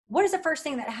what is the first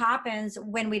thing that happens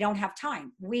when we don't have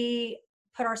time? We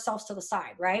put ourselves to the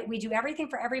side, right? We do everything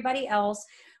for everybody else.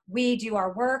 We do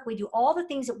our work. We do all the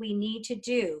things that we need to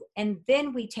do. And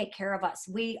then we take care of us.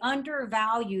 We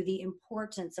undervalue the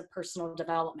importance of personal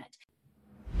development.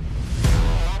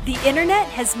 The internet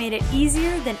has made it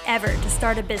easier than ever to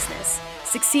start a business.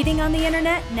 Succeeding on the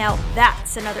internet, now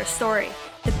that's another story.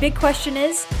 The big question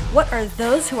is, what are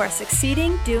those who are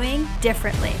succeeding doing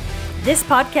differently? This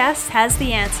podcast has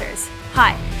the answers.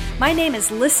 Hi, my name is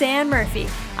Loedhing Murphy.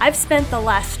 I've spent the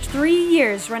last 3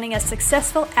 years running a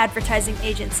successful advertising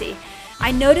agency.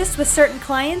 I noticed with certain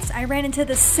clients, I ran into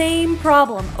the same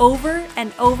problem over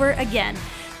and over again.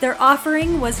 Their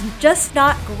offering was just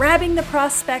not grabbing the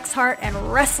prospect's heart and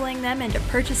wrestling them into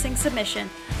purchasing submission.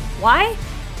 Why?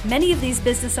 Many of these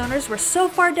business owners were so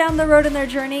far down the road in their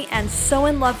journey and so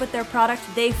in love with their product,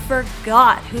 they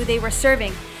forgot who they were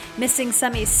serving, missing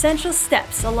some essential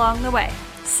steps along the way.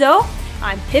 So,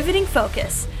 I'm pivoting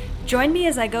focus. Join me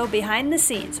as I go behind the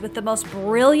scenes with the most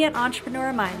brilliant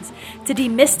entrepreneur minds to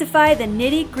demystify the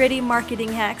nitty-gritty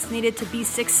marketing hacks needed to be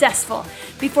successful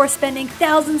before spending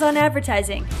thousands on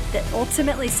advertising that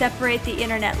ultimately separate the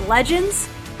internet legends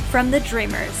from the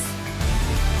dreamers.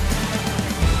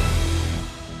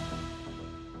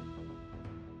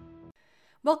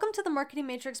 Welcome to the Marketing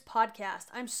Matrix podcast.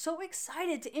 I'm so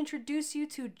excited to introduce you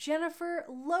to Jennifer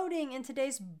Loedhing in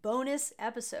today's bonus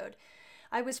episode.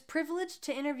 I was privileged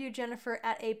to interview Jennifer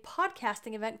at a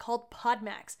podcasting event called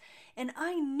PodMax, and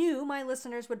I knew my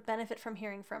listeners would benefit from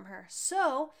hearing from her.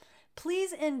 So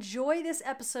please enjoy this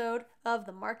episode of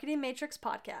the Marketing Matrix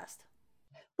podcast.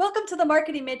 Welcome to the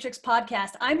Marketing Matrix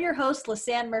podcast. I'm your host,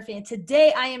 Loedhing Murphy, and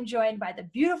today I am joined by the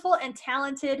beautiful and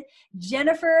talented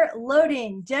Jennifer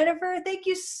Loedhing. Jennifer, thank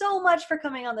you so much for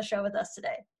coming on the show with us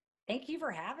today. Thank you for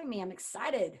having me. I'm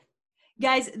excited.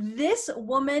 Guys, this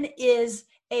woman is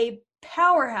a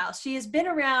powerhouse. She has been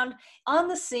around on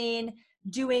the scene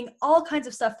doing all kinds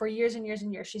of stuff for years and years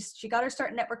and years. She got her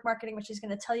start in network marketing, which she's going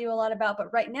to tell you a lot about.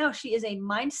 But right now she is a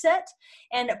mindset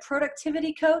and a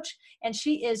productivity coach, and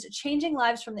she is changing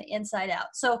lives from the inside out.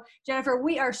 So Jennifer,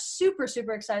 we are super,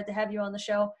 super excited to have you on the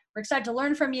show. We're excited to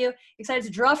learn from you, excited to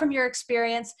draw from your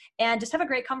experience, and just have a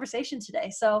great conversation today.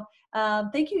 So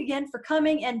thank you again for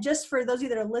coming. And just for those of you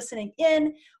that are listening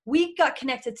in, we got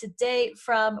connected today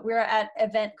we're at an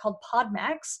event called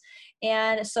PodMax.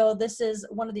 And so this is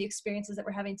one of the experiences that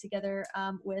we're having together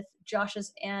with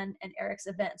Josh's and Eric's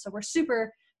event. So we're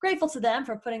super grateful to them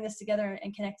for putting this together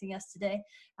and connecting us today.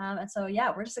 And so,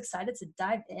 yeah, we're just excited to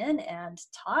dive in and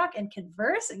talk and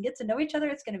converse and get to know each other.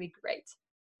 It's going to be great.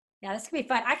 Yeah, this can be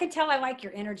fun. I can tell I like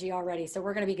your energy already, so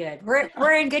we're going to be good.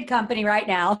 We're in good company right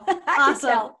now.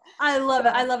 Awesome. I love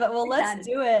it. I love it. Well, let's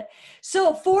do it.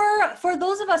 So for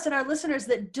those of us and our listeners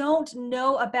that don't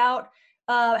know about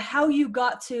how you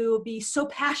got to be so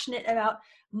passionate about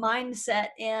mindset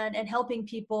and helping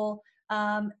people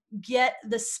get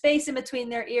the space in between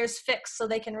their ears fixed so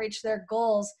they can reach their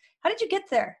goals. How did you get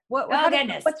there?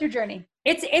 What's your journey?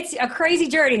 It's a crazy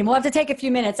journey, and we'll have to take a few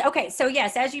minutes. Okay, so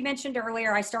yes, as you mentioned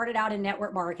earlier, I started out in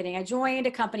network marketing. I joined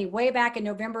a company way back in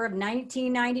November of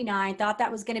 1999, thought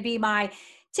that was going to be my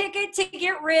ticket to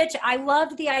get rich. I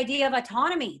loved the idea of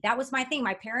autonomy. That was my thing.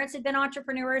 My parents had been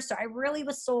entrepreneurs, so I really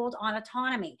was sold on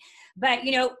autonomy. But,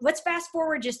 let's fast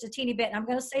forward just a teeny bit, and I'm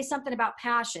going to say something about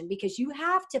passion, because you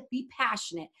have to be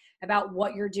passionate about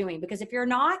what you're doing, because if you're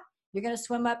not, you're going to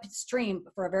swim upstream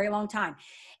for a very long time.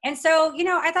 And so,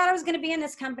 I thought I was going to be in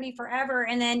this company forever.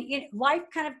 And then life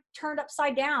kind of turned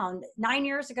upside down. 9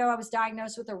 years ago, I was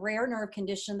diagnosed with a rare nerve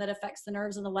condition that affects the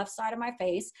nerves on the left side of my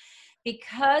face.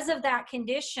 Because of that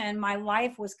condition, my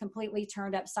life was completely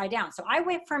turned upside down. So I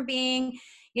went from being,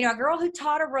 a girl who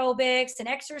taught aerobics, an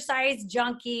exercise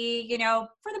junkie,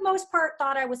 for the most part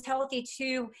thought I was healthy,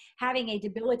 to having a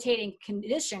debilitating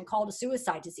condition called a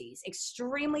suicide disease.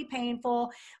 Extremely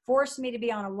painful, forced me to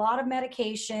be on a lot of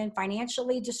medication,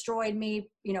 financially destroyed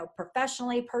me,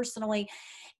 professionally, personally.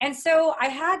 And so I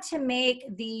had to make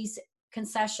these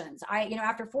concessions.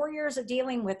 After 4 years of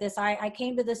dealing with this, I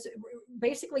came to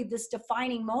this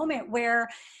defining moment where,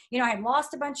 I had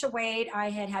lost a bunch of weight. I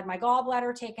had had my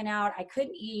gallbladder taken out. I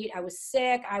couldn't eat. I was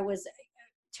sick. I was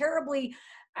terribly,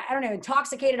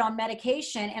 intoxicated on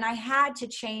medication, and I had to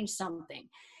change something.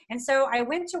 And so I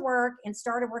went to work and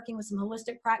started working with some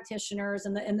holistic practitioners.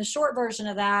 And the short version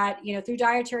of that, through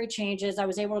dietary changes, I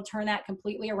was able to turn that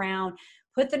completely around,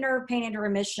 put the nerve pain into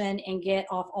remission, and get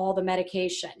off all the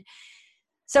medication.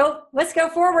 So let's go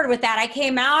forward with that. I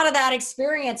came out of that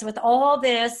experience with all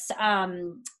this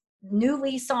new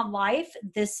lease on life,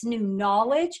 this new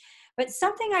knowledge, But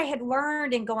something I had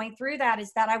learned in going through that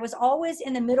is that I was always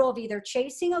in the middle of either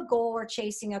chasing a goal or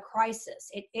chasing a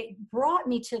crisis. It brought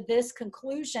me to this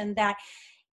conclusion that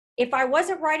if I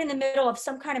wasn't right in the middle of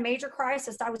some kind of major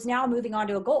crisis, I was now moving on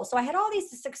to a goal. So I had all these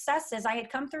successes. I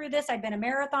had come through this. I'd been a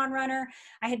marathon runner.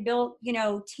 I had built,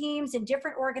 teams in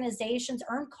different organizations,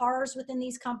 earned cars within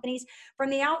these companies. From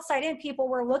the outside in, people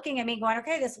were looking at me going,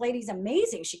 okay, this lady's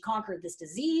amazing. She conquered this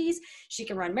disease. She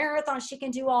can run marathons. She can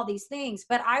do all these things.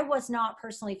 But I was not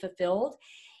personally fulfilled.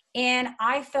 And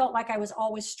I felt like I was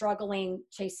always struggling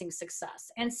chasing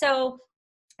success. And so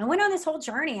I went on this whole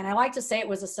journey, and I like to say it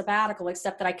was a sabbatical,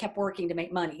 except that I kept working to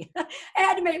make money. I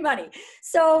had to make money.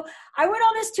 So I went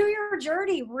on this 2-year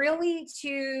journey really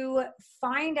to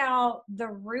find out the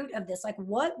root of this, like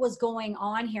what was going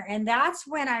on here. And that's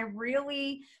when I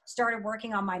really started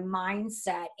working on my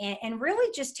mindset and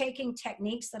really just taking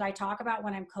techniques that I talk about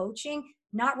when I'm coaching,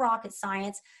 not rocket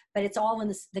science, but it's all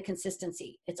in the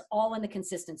consistency. It's all in the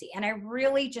consistency. And I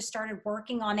really just started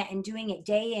working on that and doing it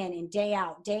day in and day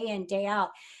out, day in, day out,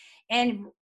 and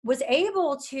was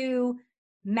able to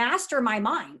master my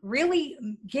mind, really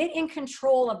get in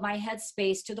control of my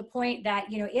headspace to the point that,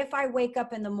 if I wake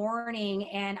up in the morning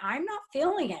and I'm not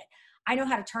feeling it, I know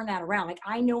how to turn that around. Like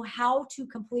I know how to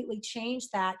completely change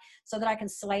that so that I can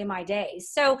slay my day.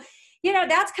 So,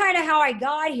 that's kind of how I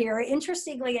got here.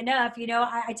 Interestingly enough,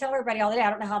 I tell everybody all the day,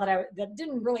 I don't know how that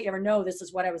didn't really ever know this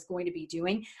is what I was going to be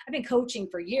doing. I've been coaching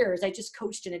for years. I just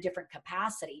coached in a different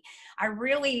capacity. I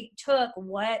really took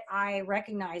what I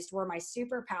recognized were my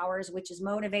superpowers, which is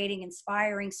motivating,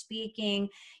 inspiring, speaking,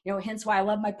 hence why I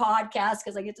love my podcast,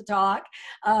 because I get to talk,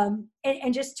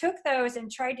 and just took those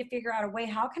and tried to figure out a way,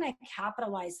 how can I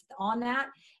capitalize on that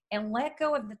and let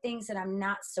go of the things that I'm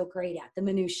not so great at, the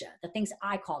minutia, the things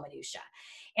I call minutia.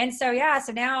 And so,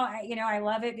 so now, I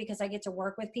love it because I get to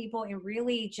work with people and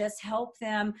really just help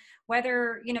them,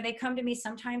 whether, they come to me,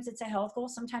 sometimes it's a health goal,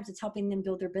 sometimes it's helping them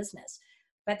build their business.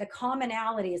 But the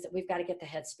commonality is that we've got to get the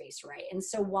headspace right. And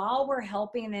so while we're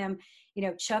helping them,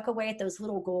 chuck away at those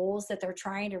little goals that they're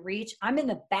trying to reach, I'm in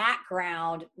the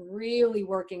background really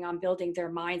working on building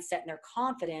their mindset and their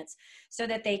confidence so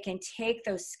that they can take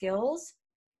those skills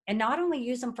and not only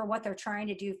use them for what they're trying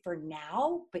to do for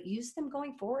now, but use them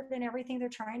going forward in everything they're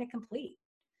trying to complete.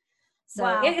 So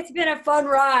wow. It's been a fun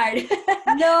ride.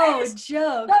 No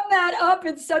joke. Sum that up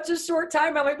in such a short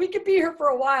time. I'm like, we could be here for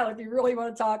a while if you really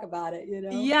want to talk about it,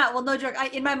 Yeah, well, no joke.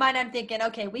 In my mind, I'm thinking,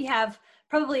 okay, we have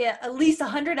probably at least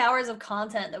 100 hours of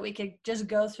content that we could just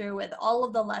go through with all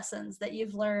of the lessons that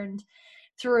you've learned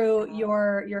through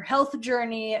your health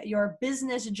journey, your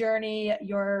business journey,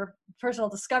 your personal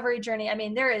discovery journey. I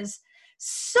mean, there is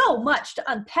so much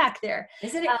to unpack there.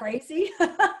 Isn't it crazy?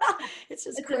 It's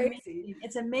crazy. Amazing.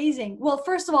 It's amazing. Well,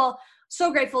 first of all,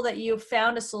 so grateful that you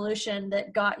found a solution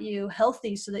that got you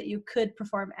healthy so that you could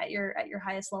perform at your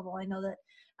highest level. I know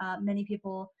that many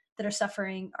people that are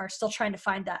suffering are still trying to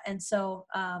find that. And so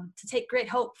to take great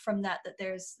hope from that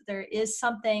there is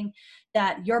something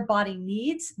that your body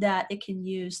needs that it can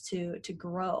use to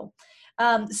grow.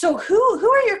 So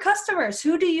who are your customers?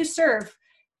 Who do you serve?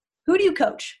 Who do you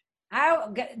coach?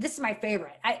 This is my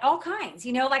favorite. All kinds,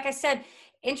 like I said,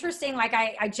 interesting. Like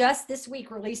I just this week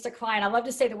released a client. I love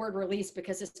to say the word release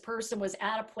because this person was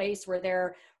at a place where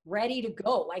they're ready to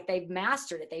go. Like they've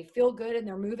mastered it. They feel good and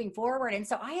they're moving forward. And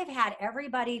so I have had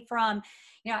everybody from,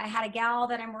 I had a gal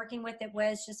that I'm working with that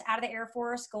was just out of the Air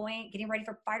Force getting ready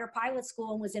for fighter pilot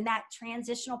school and was in that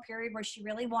transitional period where she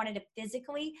really wanted to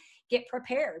physically get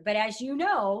prepared. But as you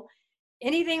know,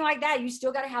 anything like that, you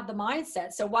still got to have the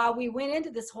mindset. So while we went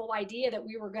into this whole idea that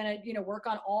we were going to, work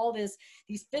on all these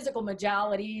physical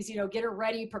modalities, get her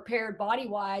ready, prepared body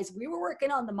wise, we were working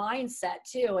on the mindset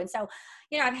too. And so,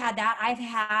 I've had that.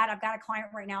 I've got a client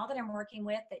right now that I'm working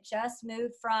with that just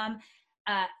moved from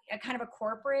a kind of a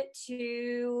corporate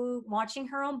to launching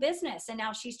her own business. And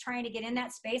now she's trying to get in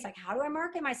that space. Like, how do I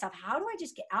market myself? How do I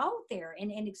just get out there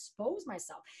and expose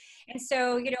myself? And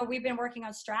so, we've been working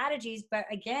on strategies, but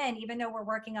again, even though we're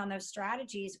working on those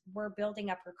strategies, we're building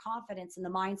up her confidence and the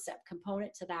mindset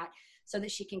component to that so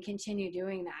that she can continue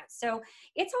doing that. So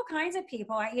it's all kinds of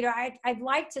people. I'd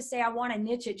like to say I want to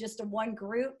niche it just to one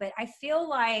group, but I feel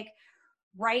like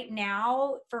right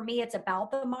now, for me, it's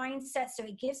about the mindset. So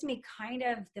it gives me kind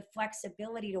of the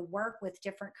flexibility to work with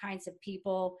different kinds of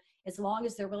people as long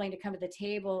as they're willing to come to the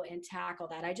table and tackle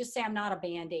that. I just say I'm not a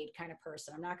Band-Aid kind of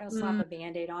person. I'm not going to slap a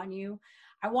Band-Aid on you.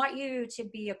 I want you to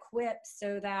be equipped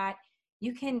so that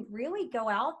you can really go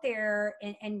out there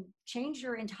and change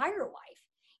your entire life.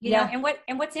 You know,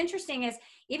 and what's interesting is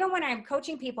even when I'm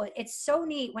coaching people, it's so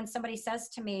neat when somebody says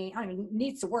to me, I don't know,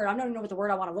 neat's the word. I don't know what the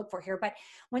word I want to look for here, but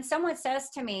when someone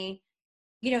says to me,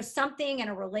 something in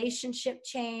a relationship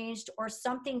changed, or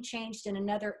something changed in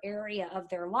another area of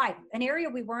their life, an area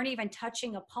we weren't even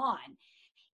touching upon.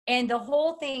 And the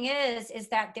whole thing is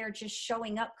that they're just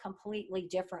showing up completely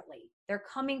differently. They're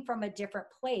coming from a different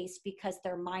place because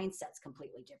their mindset's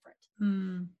completely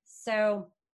different. So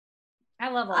I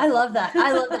love all I love that.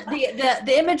 I love that.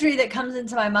 The imagery that comes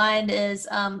into my mind is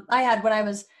I had, when I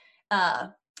was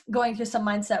going through some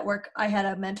mindset work, I had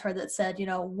a mentor that said,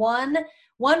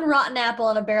 one rotten apple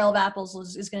in a barrel of apples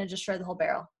is going to destroy the whole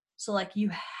barrel. So like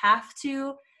you have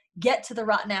to get to the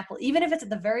rotten apple, even if it's at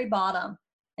the very bottom,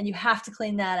 and you have to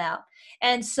clean that out.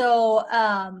 And so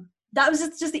that was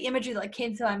just the imagery that like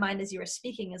came to my mind as you were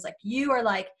speaking, is like,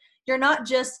 you're not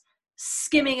just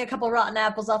skimming a couple rotten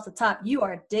apples off the top. You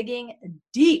are digging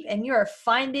deep, and you are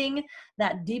finding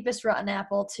that deepest rotten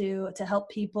apple to help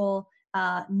people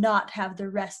not have the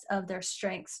rest of their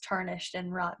strengths tarnished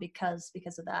and rot because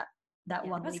of that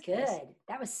one. That was good.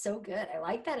 That was so good. I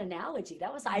like that analogy.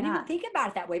 I didn't even think about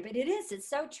it that way, but it's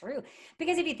so true.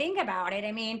 Because if you think about it,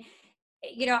 I mean,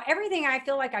 everything I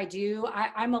feel like I do,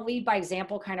 I'm a lead by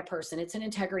example kind of person. It's an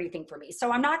integrity thing for me.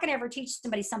 So I'm not going to ever teach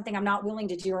somebody something I'm not willing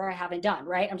to do or I haven't done,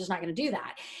 right? I'm just not going to do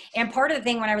that. And part of the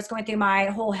thing when I was going through my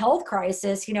whole health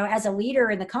crisis, as a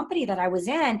leader in the company that I was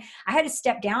in, I had to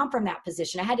step down from that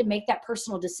position. I had to make that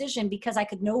personal decision because I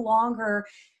could no longer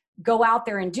go out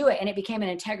there and do it. And it became an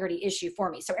integrity issue for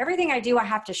me. So everything I do, I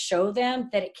have to show them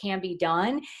that it can be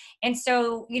done. And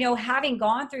so, having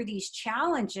gone through these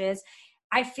challenges,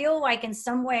 I feel like in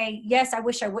some way, yes, I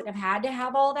wish I wouldn't have had to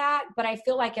have all that, but I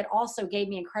feel like it also gave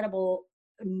me incredible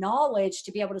knowledge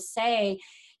to be able to say,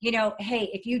 hey,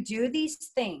 if you do these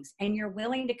things and you're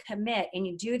willing to commit and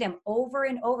you do them over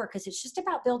and over, because it's just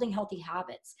about building healthy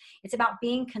habits. It's about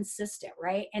being consistent,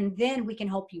 right? And then we can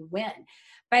help you win.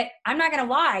 But I'm not going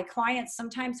to lie, clients,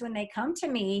 sometimes when they come to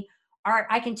me,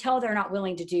 I can tell they're not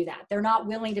willing to do that. They're not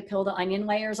willing to peel the onion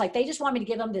layers. Like they just want me to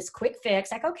give them this quick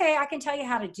fix. Like, okay, I can tell you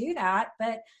how to do that,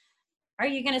 but are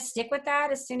you going to stick with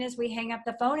that as soon as we hang up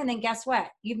the phone? And then guess what?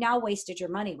 You've now wasted your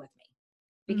money with me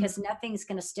because nothing's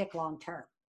going to stick long term.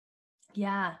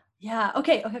 Yeah. Yeah.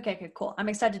 Okay. Cool. I'm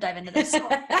excited to dive into this. So,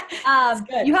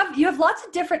 you have lots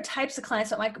of different types of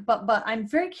clients, but I'm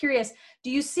very curious.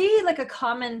 Do you see like a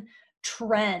common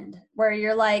trend where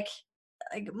you're like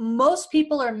most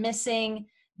people are missing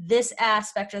this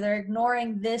aspect, or they're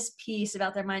ignoring this piece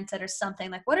about their mindset or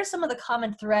something? Like, what are some of the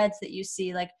common threads that you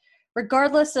see, like,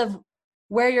 regardless of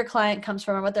where your client comes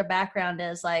from or what their background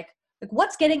is, like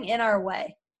what's getting in our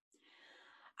way?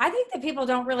 I think that people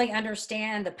don't really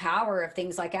understand the power of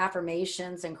things like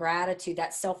affirmations and gratitude,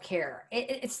 that self-care.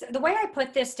 It's the way I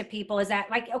put this to people is that,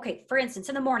 like, okay, for instance,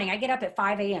 in the morning, I get up at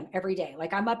 5 a.m. every day.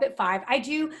 Like I'm up at 5. I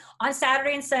do on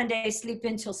Saturday and Sunday, sleep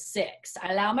until 6.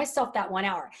 I allow myself that 1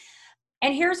 hour.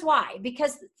 And here's why,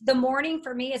 because the morning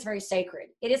for me is very sacred.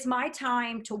 It is my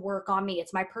time to work on me.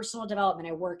 It's my personal development.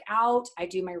 I work out, I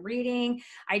do my reading,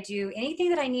 I do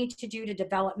anything that I need to do to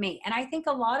develop me. And I think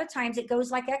a lot of times it goes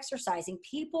like exercising.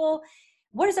 People,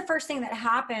 what is the first thing that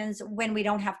happens when we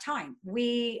don't have time?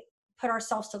 We put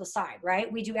ourselves to the side,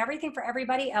 right? We do everything for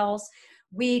everybody else.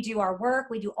 We do our work,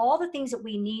 we do all the things that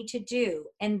we need to do,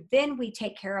 and then we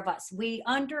take care of us. We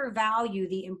undervalue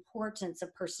the importance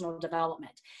of personal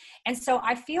development. And so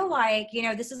I feel like,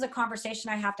 this is a conversation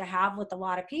I have to have with a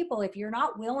lot of people. If you're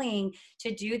not willing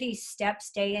to do these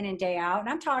steps day in and day out, and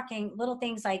I'm talking little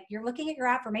things like you're looking at your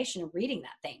affirmation and reading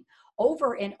that thing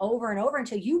over and over and over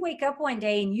until you wake up one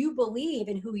day and you believe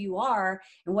in who you are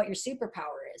and what your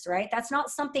superpower is, right? That's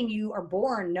not something you are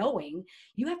born knowing.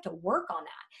 You have to work on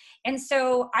that. And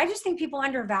so I just think people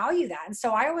undervalue that. And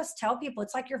so I always tell people,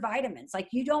 it's like your vitamins. Like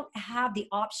you don't have the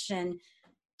option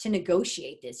to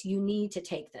negotiate this. You need to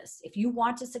take this. If you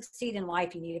want to succeed in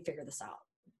life, you need to figure this out.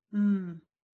 You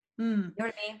know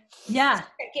what I mean? Yeah.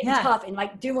 Getting tough and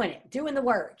like doing the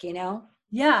work,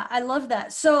 Yeah. I love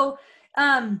that. So,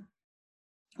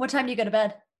 what time do you go to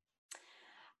bed?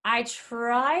 I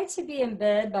try to be in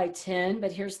bed by 10,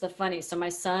 but here's the funny. So my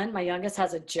son, my youngest,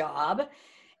 has a job.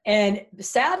 And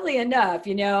sadly enough,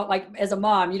 like as a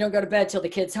mom, you don't go to bed till the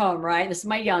kid's home, right? This is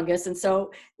my youngest. And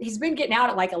so he's been getting out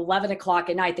at like 11 o'clock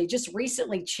at night. They just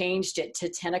recently changed it to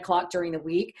 10 o'clock during the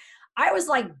week. I was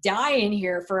like dying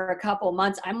here for a couple of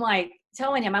months. I'm like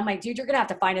telling him, I'm like, dude, you're going to have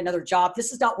to find another job.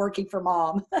 This is not working for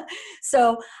mom.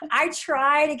 So I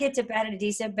try to get to bed at a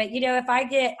decent, but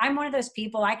I'm one of those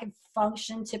people, I can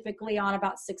function typically on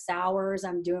about 6 hours.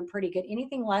 I'm doing pretty good.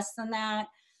 Anything less than that,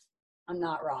 I'm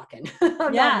not rocking.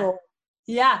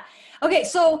 Yeah. Okay.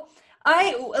 So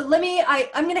I'm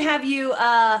going to have you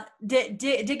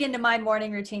dig into my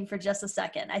morning routine for just a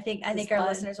second. I think our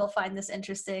listeners will find this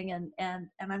interesting, and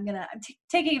I'm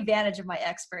taking advantage of my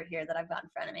expert here that I've got in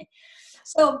front of me.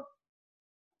 So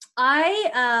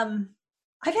I've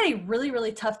had a really,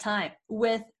 really tough time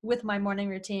with my morning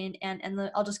routine,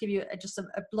 and I'll just give you just a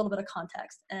little bit of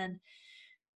context. And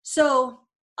so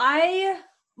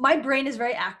my brain is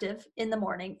very active in the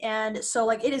morning, and so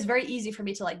like it is very easy for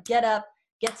me to like get up,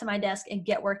 get to my desk, and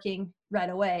get working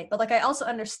right away. But like I also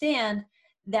understand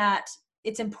that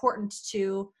it's important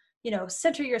to,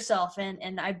 center yourself,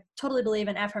 and I totally believe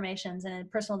in affirmations and in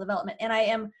personal development. And I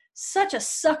am such a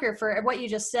sucker for what you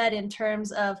just said in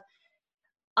terms of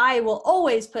I will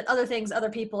always put other things, other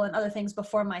people, and other things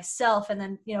before myself. And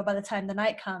then, by the time the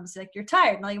night comes, like you're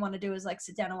tired and all you want to do is like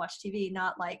sit down and watch TV,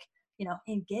 not like,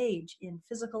 engage in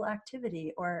physical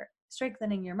activity or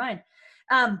strengthening your mind.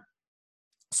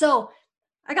 So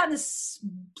I got this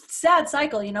sad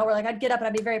cycle, where like I'd get up and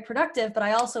I'd be very productive, but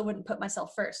I also wouldn't put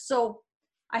myself first. So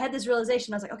I had this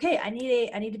realization. I was like, okay, I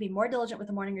need to be more diligent with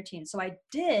the morning routine. So I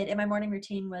did. And my morning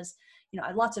routine was, I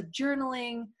had lots of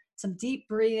journaling, some deep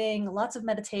breathing, lots of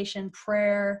meditation,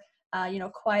 prayer,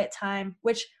 quiet time,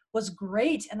 which was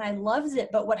great. And I loved it.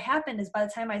 But what happened is by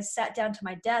the time I sat down to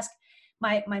my desk,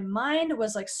 my mind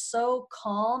was like so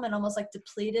calm and almost like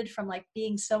depleted from like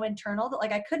being so internal that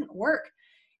like I couldn't work.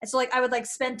 And so like I would like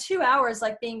spend 2 hours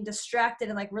like being distracted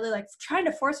and like really like trying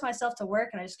to force myself to work,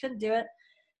 and I just couldn't do it.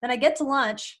 Then I get to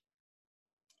lunch,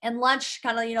 and lunch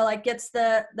kind of, like gets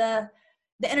the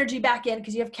energy back in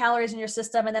because you have calories in your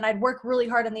system. And then I'd work really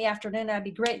hard in the afternoon, and I'd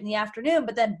be great in the afternoon,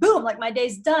 but then boom, like my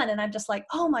day's done. And I'm just like,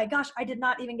 oh my gosh, I did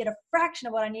not even get a fraction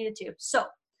of what I needed to. So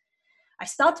I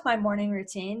stopped my morning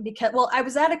routine because, I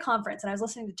was at a conference and I was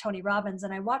listening to Tony Robbins,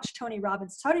 and I watched Tony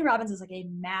Robbins. Tony Robbins is like a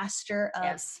master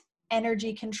of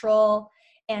energy control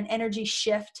and energy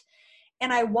shift.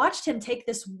 And I watched him take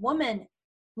this woman,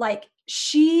 like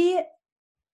she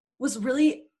was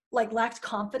really like lacked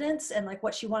confidence and like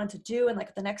what she wanted to do and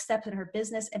like the next steps in her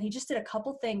business. And he just did a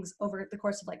couple things over the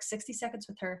course of like 60 seconds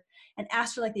with her and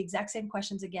asked her like the exact same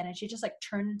questions again. And she just like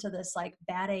turned into this like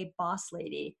bad A boss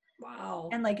lady. Wow.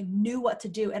 And like knew what to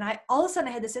do. And I all of a sudden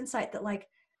I had this insight that like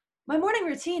my morning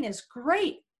routine is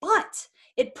great, but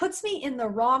it puts me in the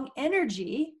wrong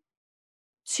energy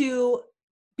to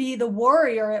be the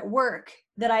warrior at work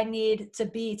that I need to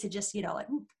be to just, like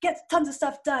get tons of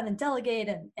stuff done and delegate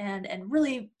and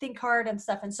really think hard and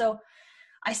stuff. And so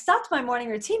I stopped my morning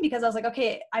routine because I was like,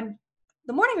 okay,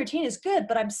 the morning routine is good,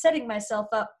 but I'm setting myself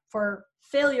up for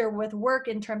failure with work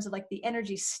in terms of like the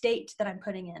energy state that I'm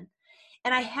putting in.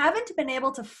 And I haven't been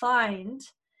able to find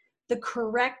the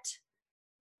correct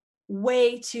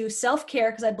way to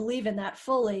self-care, because I believe in that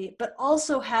fully, but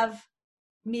also have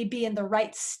me be in the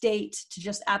right state to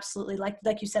just absolutely, like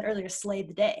you said earlier, slay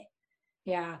the day.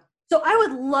 Yeah. So I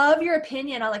would love your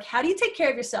opinion on like, how do you take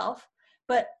care of yourself,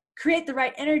 but create the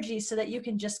right energy so that you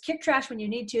can just kick trash when you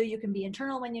need to, you can be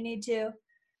internal when you need to.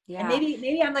 Yeah. And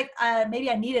maybe I'm like, maybe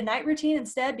I need a night routine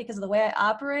instead because of the way I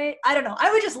operate. I don't know. I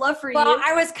would just love for you. Well,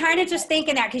 I was kind of just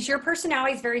thinking that because your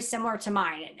personality is very similar to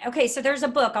mine. Okay, so there's a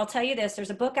book. I'll tell you this.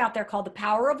 There's a book out there called The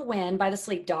Power of When by the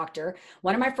Sleep Doctor.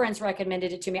 One of my friends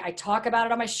recommended it to me. I talk about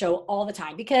it on my show all the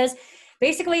time because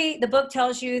basically the book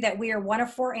tells you that we are one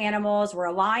of 4 animals. We're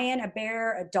a lion, a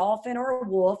bear, a dolphin, or a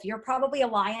wolf. You're probably a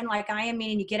lion like I am,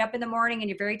 meaning you get up in the morning and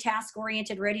you're very task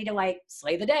oriented, ready to like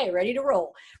slay the day, ready to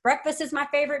roll. Breakfast is my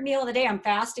favorite meal of the day. I'm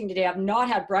fasting today. I've not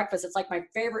had breakfast. It's like my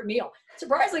favorite meal.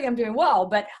 Surprisingly, I'm doing well,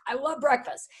 but I love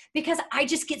breakfast because I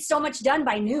just get so much done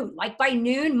by noon. Like by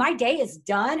noon, my day is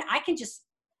done. I can just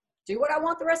do what I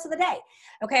want the rest of the day.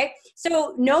 Okay.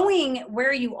 So knowing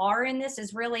where you are in this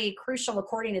is really crucial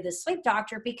according to the sleep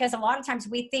doctor, because a lot of times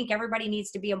we think everybody needs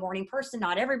to be a morning person.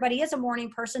 Not everybody is a morning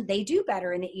person. They do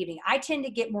better in the evening. I tend to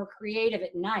get more creative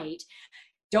at night.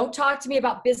 Don't talk to me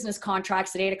about business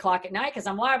contracts at 8 o'clock at night because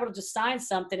I'm liable to just sign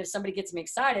something if somebody gets me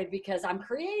excited because I'm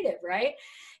creative, right?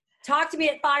 Talk to me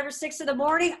at 5 or 6 in the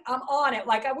morning. I'm on it.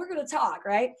 Like we're going to talk,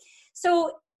 right?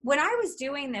 So when I was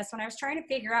doing this, when I was trying to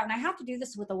figure out, and I have to do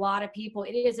this with a lot of people,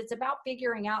 it's about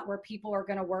figuring out where people are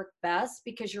going to work best,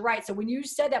 because you're right. So when you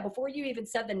said that, before you even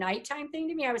said the nighttime thing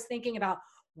to me, I was thinking about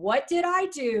what did I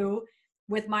do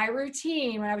with my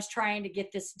routine when I was trying to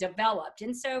get this developed.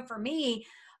 And so for me,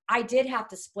 I did have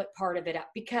to split part of it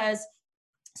up because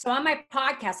so on my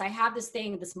podcast, I have this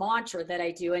mantra that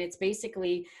I do. And it's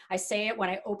basically, I say it when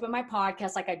I open my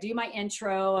podcast, like I do my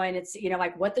intro and it's,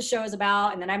 like what the show is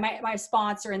about. And then I my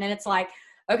sponsor. And then it's like,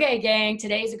 okay, gang,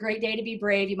 today's a great day to be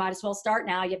brave. You might as well start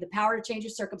now. You have the power to change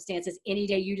your circumstances any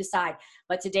day you decide.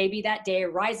 Let today be that day.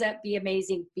 Rise up, be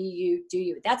amazing, be you, do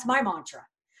you. That's my mantra.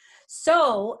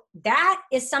 So that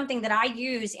is something that I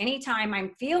use anytime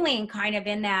I'm feeling kind of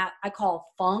in that I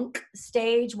call funk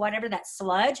stage, whatever, that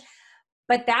sludge.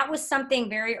 But that was something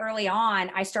very early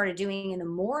on I started doing in the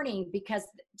morning because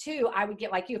too, I would get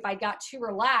like you, if I got too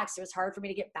relaxed, it was hard for me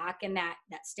to get back in that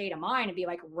state of mind and be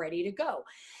like ready to go.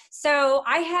 So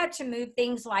I had to move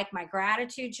things like my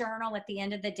gratitude journal at the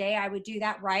end of the day. I would do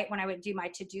that right when I would do my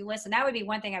to-do list. And that would be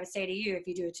one thing I would say to you if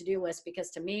you do a to-do list,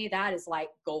 because to me, that is like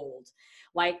gold.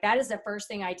 Like that is the first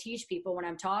thing I teach people when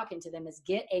I'm talking to them is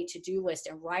get a to-do list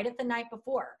and write it the night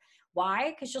before.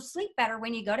 Why? Because you'll sleep better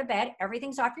when you go to bed.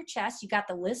 Everything's off your chest. You got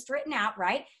the list written out,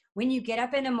 right? When you get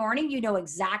up in the morning, you know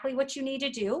exactly what you need to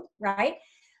do, right?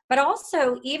 But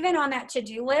also, even on that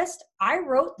to-do list, I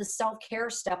wrote the self-care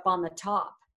stuff on the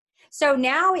top. So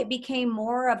now it became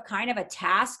more of kind of a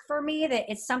task for me that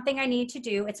it's something I need to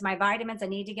do. It's my vitamins. I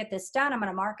need to get this done. I'm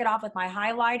going to mark it off with my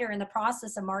highlighter. In the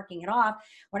process of marking it off,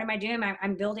 what am I doing?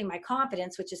 I'm building my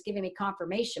confidence, which is giving me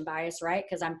confirmation bias, right?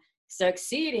 Because I'm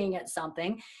succeeding at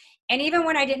something. And even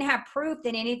when I didn't have proof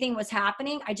that anything was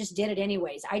happening, I just did it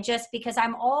anyways. Because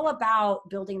I'm all about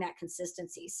building that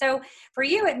consistency. So for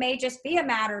you, it may just be a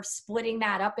matter of splitting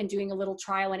that up and doing a little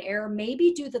trial and error.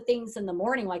 Maybe do the things in the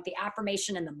morning, like the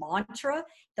affirmation and the mantra.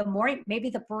 The morning, maybe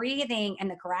the breathing and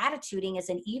the gratituding is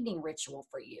an evening ritual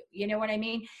for you. You know what I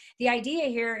mean? The idea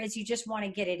here is you just want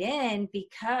to get it in,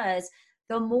 because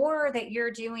the more that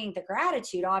you're doing the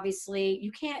gratitude, obviously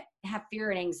you can't have fear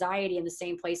and anxiety in the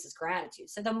same place as gratitude.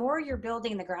 So the more you're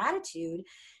building the gratitude,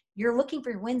 you're looking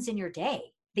for wins in your day.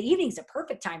 The evening's a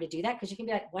perfect time to do that, because you can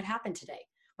be like, what happened today?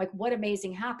 Like, what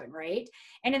amazing happened, right?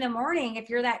 And in the morning, if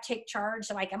you're that take charge,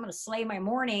 like I'm going to slay my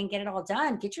morning, get it all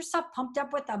done, get yourself pumped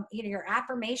up with your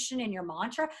affirmation and your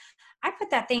mantra. I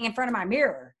put that thing in front of my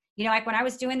mirror. You know, like when I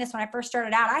was doing this, when I first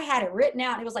started out, I had it written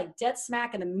out. And it was like dead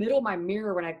smack in the middle of my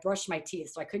mirror when I brushed my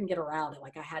teeth. So I couldn't get around it.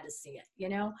 Like I had to see it, you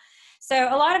know? So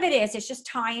a lot of it's just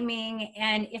timing,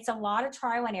 and it's a lot of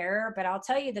trial and error. But I'll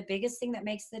tell you, the biggest thing that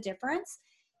makes the difference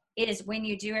is when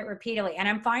you do it repeatedly. And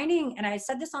I'm finding, and I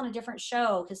said this on a different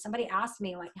show, because somebody asked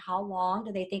me, like, how long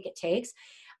do they think it takes?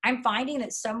 I'm finding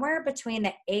that somewhere between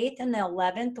the 8th and the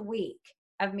 11th week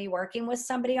of me working with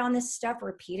somebody on this stuff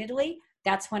repeatedly,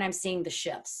 that's when I'm seeing the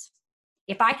shifts.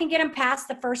 If I can get them past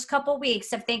the first couple of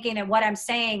weeks of thinking that what I'm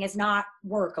saying is not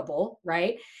workable,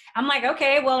 right? I'm like,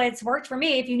 okay, well, it's worked for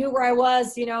me. If you knew where I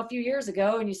was, a few years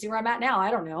ago, and you see where I'm at now, I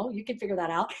don't know, you can figure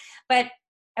that out. But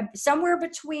somewhere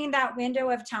between that window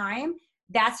of time,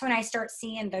 that's when I start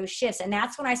seeing those shifts. And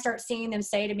that's when I start seeing them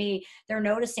say to me, they're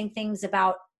noticing things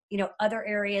about other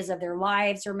areas of their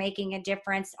lives are making a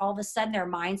difference. All of a sudden their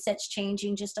mindset's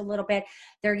changing just a little bit.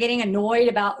 They're getting annoyed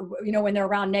about, when they're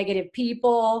around negative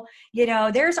people.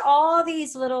 There's all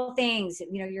these little things.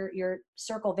 Your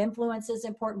circle of influence is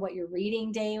important, what you're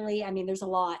reading daily. I mean, there's a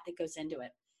lot that goes into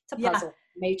it. It's a puzzle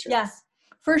matrix. Yeah.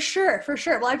 For sure.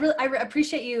 Well, I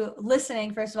appreciate you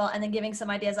listening, first of all, and then giving some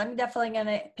ideas. I'm definitely going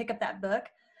to pick up that book,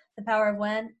 The Power of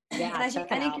When. Yeah, and I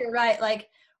think you're right. Like,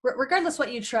 regardless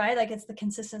what you try, like, it's the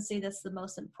consistency that's the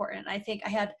most important. I think I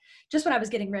had, just when I was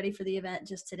getting ready for the event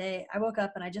just today, I woke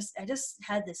up and I just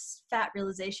had this fat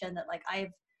realization that, like, I've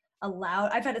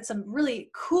had some really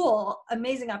cool,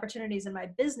 amazing opportunities in my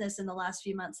business in the last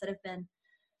few months that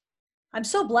I'm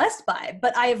so blessed by,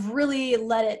 but I've really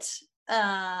let it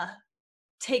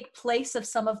take place of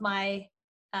some of my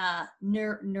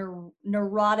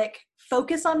neurotic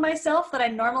focus on myself that I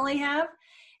normally have.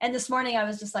 And this morning I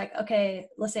was just like, okay,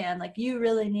 Lisanne, like, you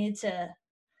really need to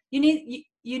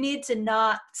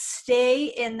not stay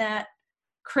in that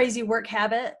crazy work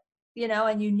habit,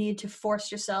 and you need to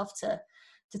force yourself to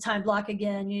time block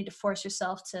again. You need to force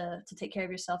yourself to take care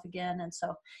of yourself again. And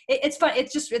so it's fun.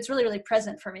 It's really, really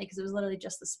present for me, because it was literally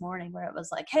just this morning where it was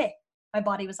like, hey, my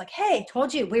body was like, hey.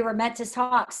 Told you we were meant to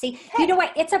talk. See, hey. You know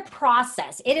what? It's a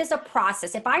process. It is a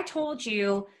process. If I told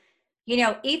you,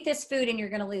 eat this food and you're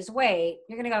going to lose weight,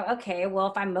 you're going to go, okay, well,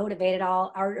 if I'm motivated,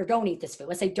 or don't eat this food.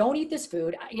 Let's say, don't eat this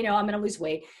food. I'm going to lose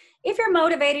weight. If you're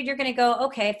motivated, you're going to go,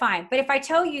 okay, fine. But if I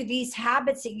tell you these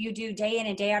habits that you do day in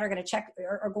and day out are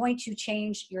going to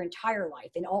change your entire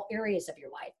life in all areas of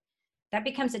your life, that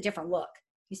becomes a different look.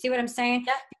 You see what I'm saying?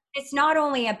 Yeah. It's not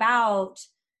only about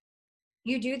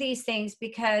you do these things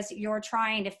because you're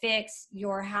trying to fix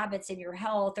your habits and your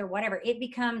health or whatever. It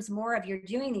becomes more of you're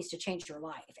doing these to change your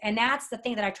life. And that's the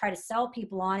thing that I try to sell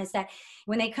people on, is that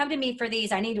when they come to me for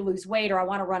these, I need to lose weight, or I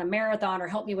want to run a marathon, or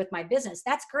help me with my business.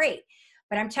 That's great.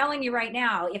 But I'm telling you right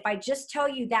now, if I just tell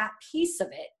you that piece of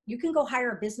it, you can go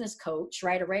hire a business coach,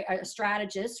 right? A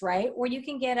strategist, right? Or you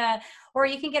can get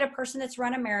a person that's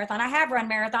run a marathon. I have run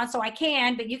marathons, so I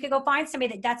can, but you could go find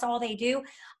somebody that's all they do.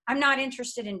 I'm not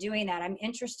interested in doing that. I'm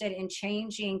interested in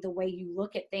changing the way you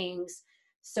look at things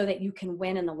so that you can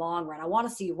win in the long run. I want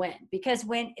to see you win, because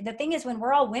when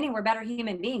we're all winning, we're better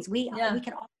human beings. We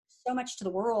can offer so much to the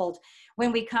world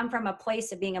when we come from a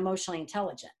place of being emotionally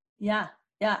intelligent. Yeah.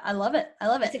 Yeah, I love it. I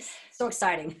love it. It's so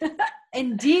exciting.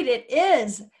 Indeed, it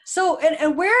is. So,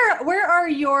 and where are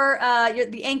your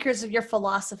the anchors of your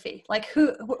philosophy? Like,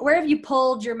 where have you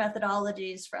pulled your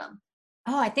methodologies from?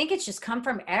 Oh, I think it's just come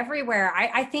from everywhere.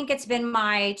 I think it's been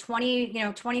my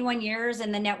 21 years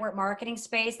in the network marketing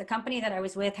space. The company that I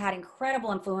was with had incredible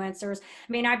influencers.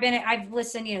 I mean, I've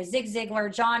listened, Zig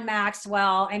Ziglar, John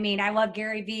Maxwell. I mean, I love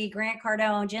Gary Vee, Grant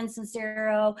Cardone, Jen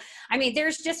Sincero. I mean,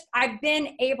 I've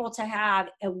been able to have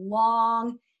a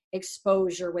long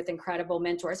exposure with incredible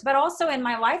mentors, but also in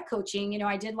my life coaching,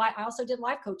 I also did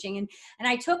life coaching, and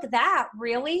I took that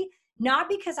really not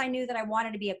because I knew that I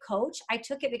wanted to be a coach. I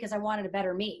took it because I wanted a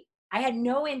better me. I had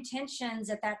no intentions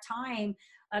at that time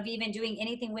of even doing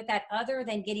anything with that other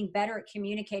than getting better at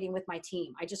communicating with my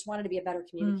team. I just wanted to be a better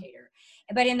communicator.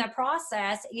 But in the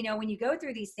process, when you go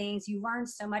through these things, you learn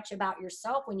so much about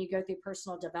yourself when you go through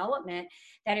personal development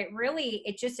that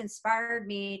it just inspired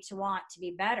me to want to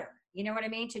be better. You know what I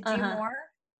mean? To do more.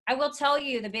 I will tell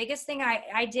you, the biggest thing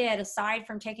I did, aside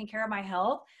from taking care of my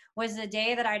health, was the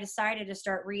day that I decided to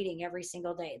start reading every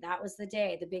single day. That was the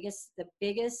day, the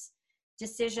biggest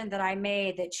decision that I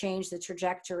made that changed the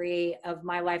trajectory of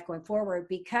my life going forward,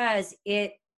 because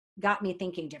it got me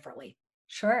thinking differently.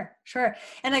 Sure.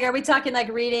 And are we talking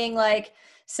reading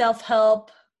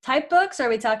self-help type books? Or are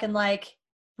we talking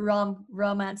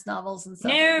romance novels and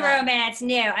stuff? No romance.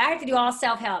 No, I have to do all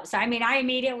self-help. So, I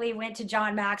immediately went to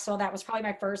John Maxwell. That was probably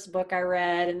my first book I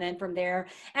read. And then from there,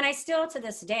 and I still, to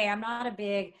this day, I'm not a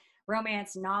big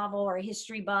romance novel or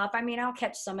history buff. I'll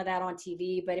catch some of that on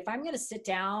TV, but if I'm going to sit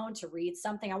down to read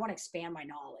something, I want to expand my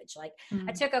knowledge.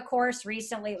 I took a course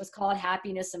recently, it was called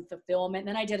Happiness and Fulfillment. And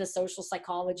then I did a social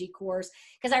psychology course,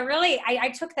 because I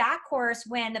took that course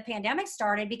when the pandemic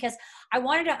started, because I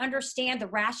wanted to understand the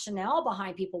rationale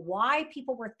behind people, why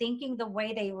people were thinking the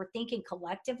way they were thinking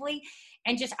collectively.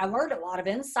 And I learned a lot of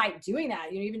insight doing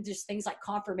that, even just things like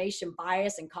confirmation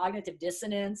bias and cognitive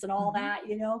dissonance and all that,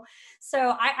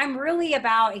 So I'm really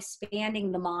about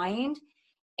expanding the mind,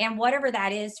 and whatever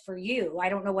that is for you. I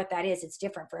don't know what that is. It's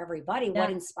different for everybody. Yeah. What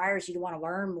inspires you to want to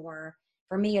learn more?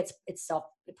 For me, it's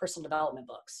personal development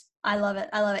books. I love it.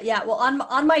 Yeah. Well,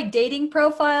 on my dating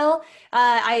profile,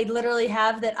 I literally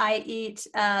have that I eat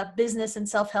business and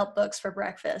self-help books for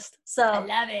breakfast. So I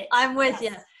love it. I'm with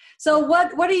you. So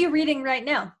what are you reading right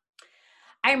now?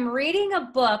 I'm reading a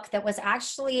book that was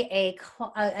actually a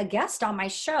guest on my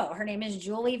show. Her name is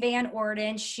Julie Van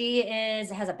Orden. She has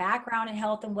a background in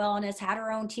health and wellness, had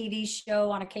her own TV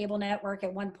show on a cable network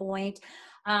at one point.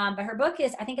 But her book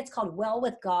I think it's called Well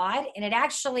with God. And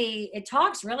it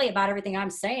talks really about everything I'm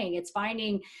saying. It's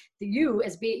finding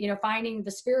finding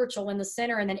the spiritual in the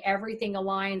center, and then everything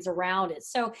aligns around it.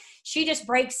 So she just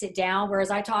breaks it down. Whereas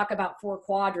I talk about 4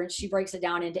 quadrants, she breaks it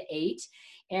down into 8.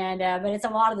 And, but it's a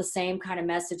lot of the same kind of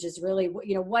messages, really,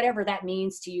 whatever that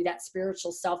means to you, that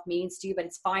spiritual self means to you, but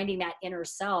it's finding that inner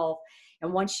self.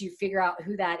 And once you figure out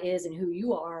who that is and who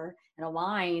you are and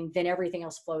align, then everything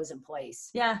else flows in place.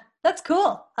 Yeah, that's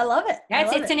cool. I love it.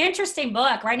 It's an interesting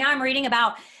book. Right now I'm reading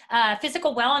about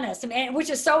physical wellness, which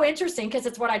is so interesting, because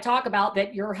it's what I talk about,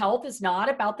 that your health is not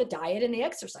about the diet and the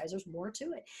exercise. There's more to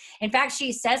it. In fact,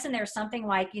 she says in there something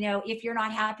like, if you're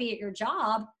not happy at your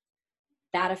job,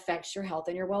 that affects your health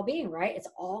and your well-being, right? It's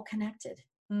all connected.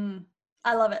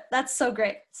 I love it. That's so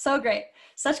great. So great.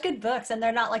 Such good books. And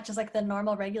they're not just the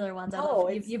normal regular ones.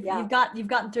 You've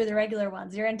gotten through the regular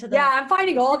ones. You're into I'm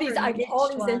finding all these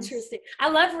interesting. I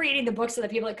love reading the books of the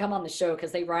people that come on the show,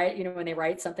 because they write, when they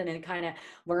write something and kind of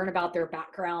learn about their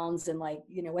backgrounds and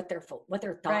what their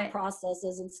thought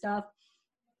processes and stuff.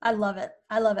 I love it.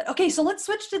 Okay. So let's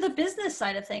switch to the business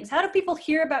side of things. How do people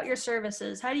hear about your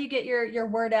services? How do you get your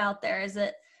word out there? Is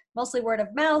it mostly word of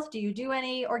mouth? Do you do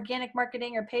any organic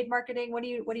marketing or paid marketing? What do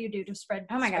you do to spread?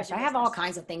 Oh my gosh, I have all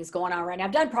kinds of things going on right now.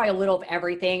 I've done probably a little of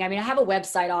everything. I have a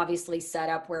website obviously set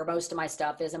up where most of my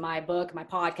stuff is, in my book, my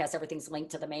podcast, everything's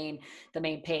linked to the main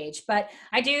page. But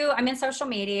I'm in social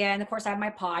media, and of course I have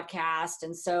my podcast.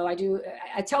 And so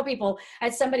I tell people, I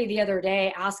had somebody the other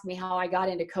day ask me how I got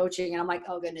into coaching, and I'm like,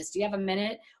 oh goodness, do you have a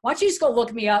minute? Why don't you just go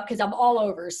look me up, because I'm all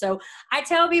over. So I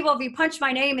tell people, if you punch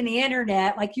my name in the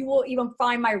internet, you will even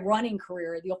find my running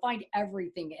career. You'll find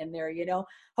everything in there,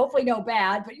 hopefully no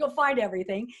bad, but you'll find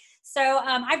everything. So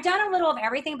I've done a little of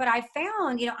everything, but I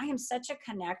found, I am such a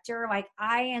connector. Like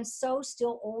I am so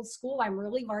still old school. I'm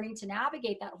really learning to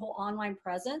navigate that whole online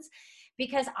presence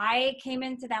because I came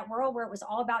into that world where it was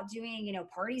all about doing,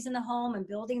 parties in the home and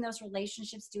building those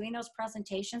relationships, doing those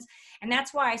presentations. And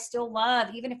that's why I still love,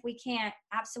 even if we can't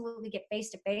absolutely get face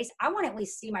to face, I want to at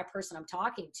least see my person I'm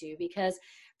talking to, because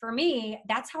for me,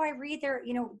 that's how I read their,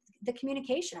 the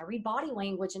communication. I read body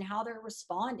language and how they're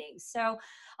responding. So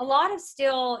a lot of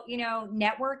still,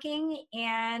 networking.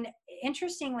 And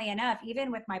interestingly enough,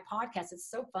 even with my podcast, it's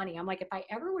so funny. I'm like, if I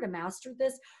ever would have mastered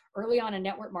this early on in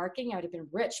network marketing, I would have been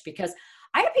rich, because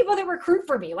I have people that recruit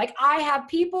for me. Like I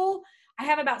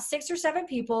have about 6 or 7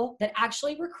 people that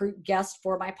actually recruit guests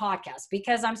for my podcast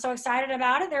because I'm so excited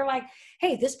about it. They're like,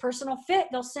 hey, this person will fit.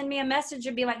 They'll send me a message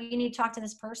and be like, you need to talk to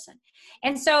this person.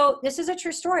 And so this is a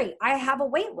true story. I have a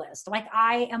wait list. Like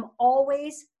I am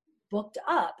always booked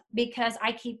up because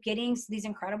I keep getting these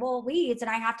incredible leads, and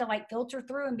I have to like filter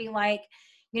through and be like,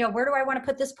 where do I want to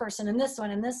put this person and this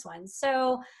one and this one?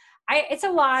 So it's a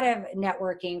lot of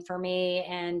networking for me,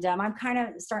 and I'm kind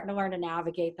of starting to learn to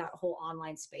navigate that whole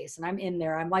online space. And I'm in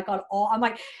there. I'm like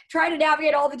trying to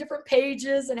navigate all the different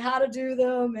pages and how to do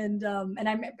them. And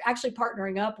I'm actually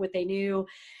partnering up with a new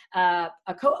a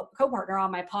co-partner on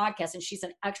my podcast, and she's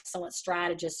an excellent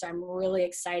strategist. So I'm really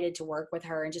excited to work with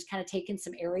her and just kind of take in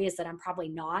some areas that I'm probably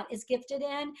not as gifted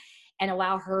in, and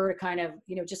allow her to kind of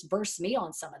just verse me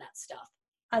on some of that stuff.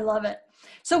 I love it.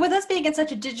 So with us being in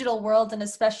such a digital world, and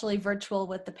especially virtual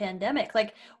with the pandemic,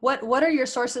 like what are your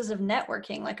sources of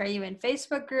networking? Like, are you in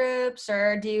Facebook groups,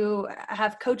 or do you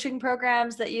have coaching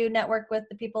programs that you network with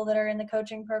the people that are in the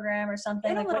coaching program or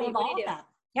something? Like, what do you do?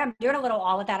 Yeah, I'm doing a little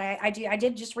all of that. I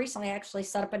did just recently actually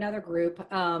set up another group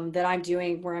that I'm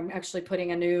doing, where I'm actually putting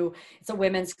it's a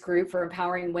women's group for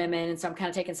empowering women. And so I'm kind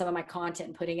of taking some of my content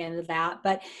and putting it into that.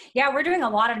 But yeah, we're doing a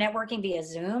lot of networking via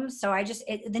Zoom. So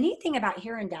the neat thing about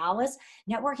here in Dallas,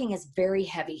 networking is very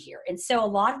heavy here. And so a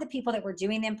lot of the people that were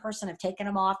doing in person have taken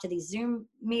them off to these Zoom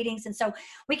meetings. And so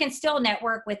we can still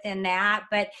network within that.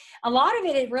 But a lot of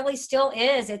it really still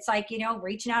is, it's like,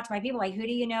 reaching out to my people, like, who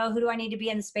do you know? Who do I need to be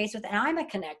in the space with? And I'm a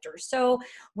connector. So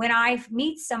when I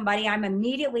meet somebody, I'm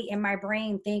immediately in my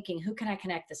brain thinking, who can I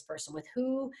connect this person with?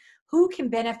 Who can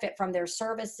benefit from their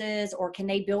services, or can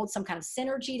they build some kind of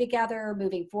synergy together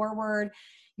moving forward?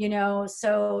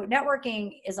 So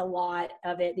networking is a lot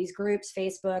of it. These groups,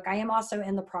 Facebook. I am also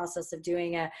in the process of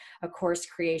doing a course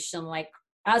creation, like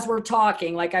as we're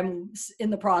talking, like I'm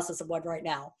in the process of one right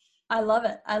now. I love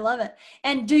it. I love it.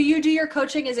 And do you do your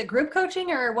coaching? Is it group coaching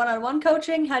or one-on-one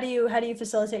coaching? How do you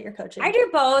facilitate your coaching? I do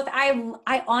both.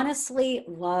 I honestly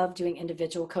love doing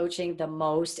individual coaching the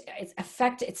most.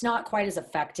 It's not quite as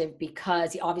effective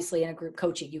because obviously in a group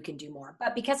coaching you can do more.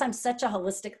 But because I'm such a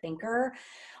holistic thinker,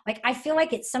 like I feel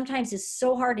like it sometimes is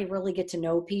so hard to really get to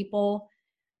know people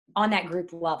on that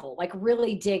group level, like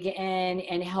really dig in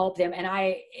and help them. And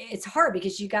it's hard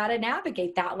because you got to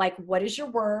navigate that. Like, what is your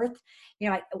worth?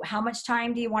 Like, how much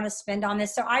time do you want to spend on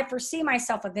this? So I foresee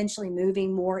myself eventually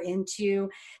moving more into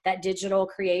that digital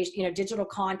creation, digital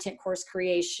content course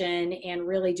creation, and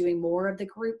really doing more of the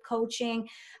group coaching.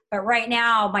 But right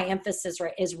now my emphasis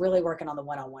is really working on the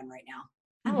one-on-one right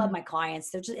now. I love my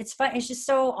clients. It's fun. It's just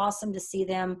so awesome to see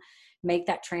them make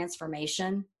that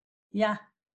transformation. Yeah.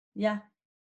 Yeah.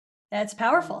 That's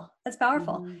powerful. That's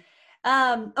powerful.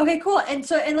 Okay, cool. And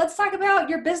let's talk about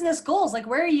your business goals. Like,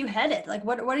 where are you headed? Like,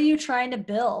 what are you trying to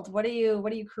build? What are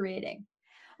you creating?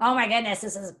 Oh my goodness,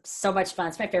 this is so much fun.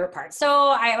 It's my favorite part. So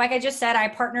like I just said, I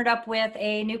partnered up with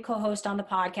a new co-host on the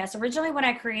podcast. Originally when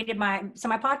I created my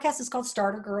podcast is called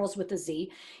Starter Girls with a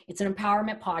Z. It's an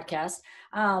empowerment podcast.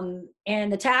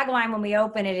 And the tagline when we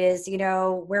open it is,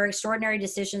 where extraordinary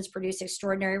decisions produce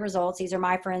extraordinary results. These are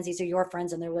my friends, these are your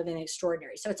friends, and they're living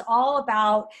extraordinary. So it's all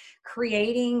about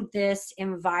creating this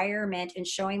environment and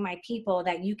showing my people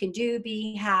that you can do,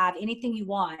 have anything you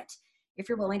want if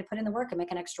you're willing to put in the work and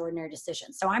make an extraordinary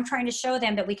decision. So I'm trying to show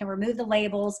them that we can remove the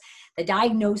labels, the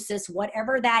diagnosis,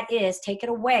 whatever that is, take it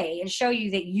away and show you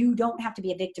that you don't have to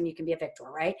be a victim. You can be a victor,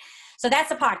 right? So that's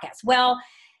the podcast. Well,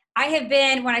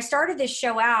 when I started this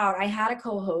show out, I had a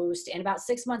co-host, and about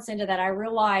 6 months into that, I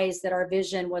realized that our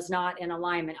vision was not in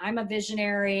alignment. I'm a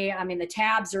visionary. I mean, the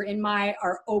tabs are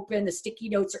open. The sticky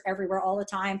notes are everywhere all the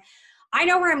time. I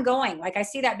know where I'm going. Like, I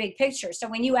see that big picture. So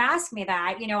when you ask me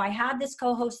that, I had this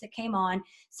co-host that came on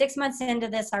 6 months into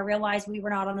this. I realized we were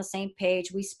not on the same page.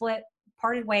 We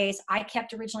parted ways. I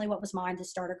kept originally what was mine, the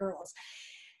Starter Girls.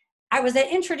 I was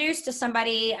introduced to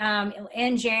somebody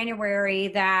in January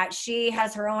that she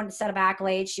has her own set of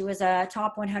accolades. She was a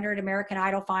top 100 American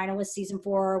Idol finalist season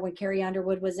 4 when Carrie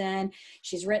Underwood was in.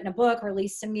 She's written a book,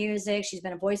 released some music. She's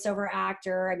been a voiceover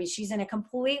actor. I mean, she's in a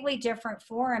completely different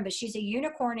forum, but she's a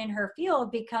unicorn in her field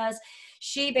because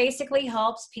she basically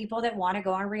helps people that want to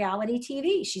go on reality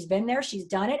TV. She's been there. She's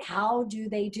done it. How do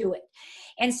they do it?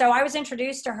 And so I was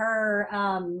introduced to her.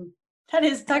 That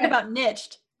is, talk about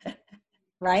niched.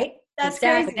 Right? That's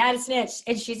exactly. crazy. That is Mitch.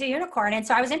 And she's a unicorn. And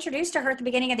so I was introduced to her at the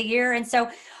beginning of the year. And so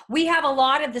we have a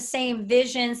lot of the same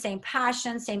vision, same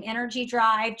passion, same energy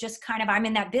drive, just kind of, I'm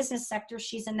in that business sector.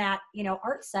 She's in that,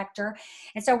 art sector.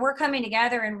 And so we're coming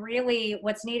together, and really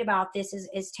what's neat about this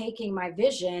is taking my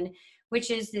vision, which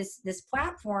is this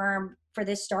platform for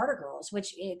this Starter Girls,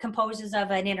 which it composes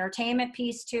of an entertainment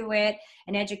piece to it,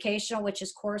 an educational, which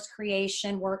is course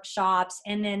creation, workshops,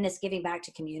 and then this giving back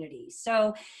to communities.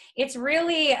 So it's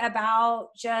really about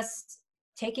just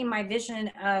taking my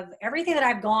vision of everything that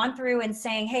I've gone through and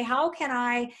saying, hey, how can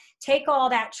I take all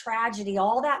that tragedy,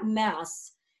 all that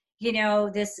mess,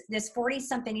 this 40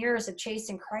 something years of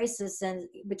chasing crisis and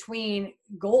between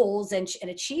goals and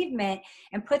achievement,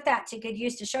 and put that to good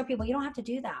use to show people you don't have to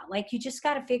do that. Like, you just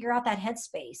got to figure out that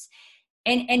headspace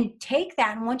and take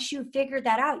that. And once you figure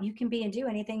that out, you can be and do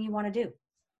anything you want to do.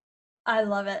 I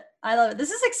love it. I love it. This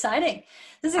is exciting.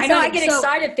 I know, I get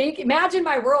excited imagine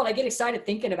my world. I get excited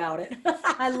thinking about it.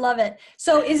 I love it.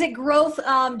 So is it growth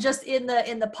just in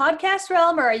the podcast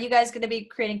realm, or are you guys going to be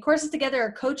creating courses together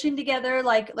or coaching together?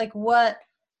 Like what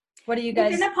are you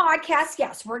guys? In the podcast,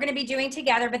 yes, we're going to be doing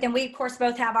together, but then we of course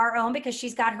both have our own, because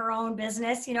she's got her own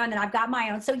business, and then I've got my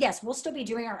own. So yes, we'll still be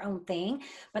doing our own thing,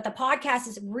 but the podcast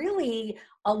is really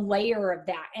a layer of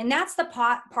that. And that's the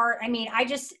part. I mean,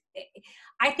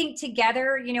 I think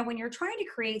together, when you're trying to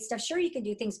create stuff, sure, you can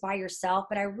do things by yourself,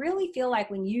 but I really feel like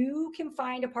when you can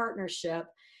find a partnership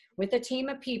with a team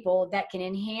of people that can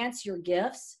enhance your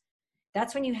gifts,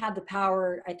 that's when you have the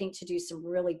power, I think, to do some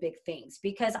really big things.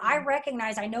 Because I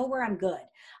recognize, I know where I'm good.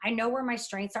 I know where my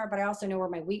strengths are, but I also know where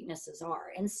my weaknesses are.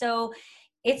 And so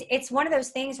it's one of those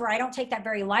things where I don't take that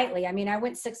very lightly. I mean, I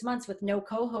went 6 months with no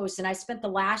co-host, and I spent the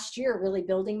last year really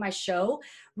building my show,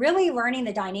 really learning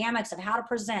the dynamics of how to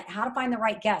present, how to find the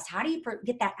right guests, how do you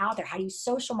get that out there, how do you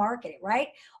social market it, right?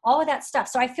 All of that stuff.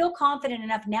 So I feel confident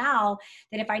enough now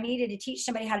that if I needed to teach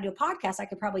somebody how to do a podcast, I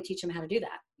could probably teach them how to do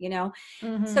that,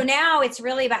 Mm-hmm. So now it's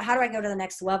really about, how do I go to the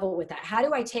next level with that? How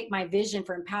do I take my vision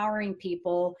for empowering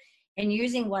people and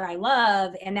using what I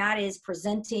love, and that is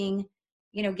presenting,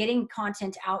 getting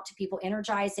content out to people,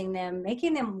 energizing them,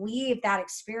 making them leave that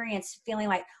experience feeling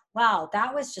like, wow,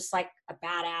 that was just like a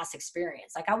badass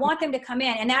experience. Like, I want them to come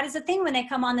in. And that is the thing, when they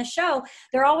come on the show,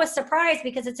 they're always surprised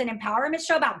because it's an empowerment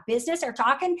show about business or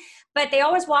talking, but they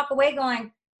always walk away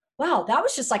going, wow, that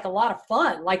was just like a lot of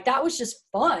fun. Like, that was just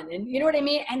fun. And you know what I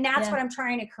mean? And that's what I'm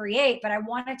trying to create, but I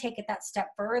want to take it that step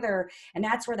further. And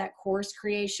that's where that course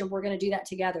creation, we're going to do that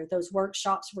together. Those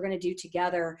workshops we're going to do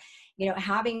together,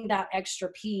 having that extra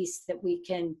piece that we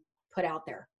can put out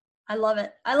there. I love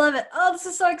it. I love it. Oh, this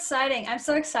is so exciting. I'm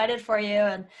so excited for you.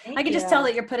 And I can just tell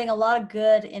that you're putting a lot of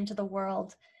good into the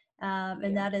world.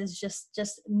 And that is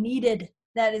just needed.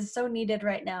 That is so needed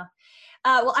right now.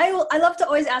 Well, I love to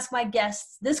always ask my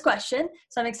guests this question.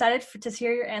 So I'm excited to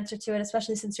hear your answer to it,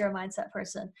 especially since you're a mindset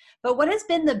person. But what has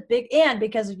been the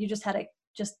because you just had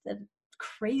a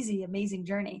crazy, amazing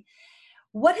journey.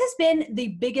 What has been the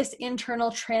biggest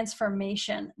internal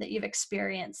transformation that you've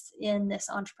experienced in this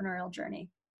entrepreneurial journey?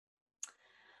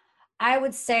 I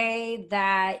would say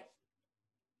that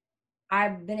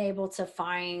I've been able to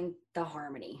find the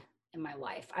harmony in my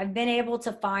life. I've been able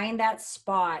to find that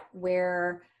spot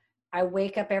where I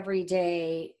wake up every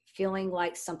day feeling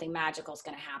like something magical is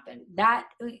going to happen. That,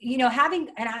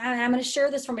 I'm going to share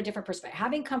this from a different perspective.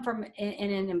 Having come from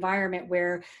in an environment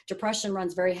where depression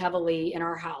runs very heavily in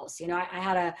our house. I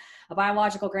had a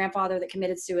biological grandfather that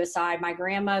committed suicide. My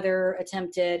grandmother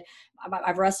attempted.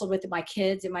 I've wrestled with it. My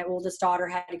kids, and my oldest daughter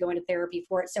had to go into therapy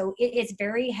for it. So it's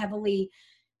very heavily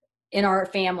in our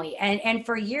family. And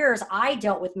for years I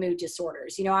dealt with mood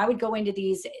disorders. I would go into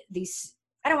these,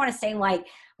 I don't want to say like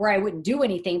where I wouldn't do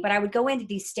anything, but I would go into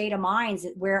these state of minds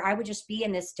where I would just be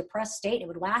in this depressed state. It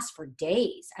would last for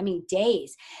days. I mean,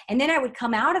 days. And then I would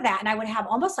come out of that and I would have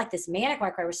almost like this manic,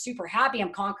 like I was super happy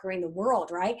I'm conquering the world,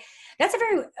 right? That's a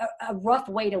very rough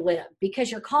way to live,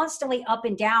 because you're constantly up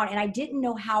and down. And I didn't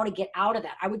know how to get out of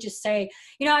that. I would just say,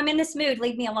 I'm in this mood,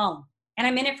 leave me alone. And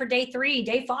I'm in it for day 3,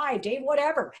 day 5, day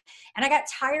whatever. And I got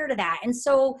tired of that. And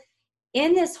so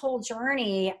in this whole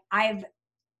journey,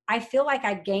 I feel like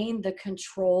I gained the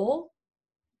control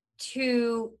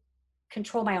to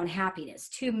control my own happiness,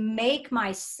 to make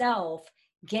myself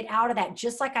get out of that.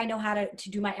 Just like I know how to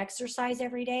do my exercise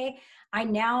every day, I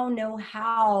now know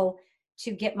how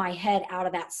to get my head out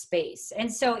of that space.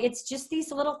 And so it's just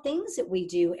these little things that we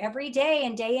do every day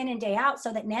and day in and day out,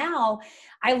 so that now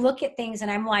I look at things and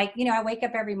I'm like, I wake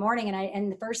up every morning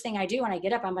and the first thing I do when I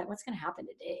get up, I'm like, what's going to happen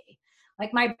today?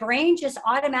 Like my brain just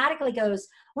automatically goes,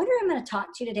 I wonder who I'm going to talk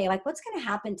to today. Like, what's going to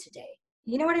happen today?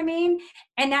 You know what I mean?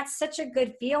 And that's such a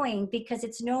good feeling, because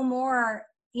it's no more,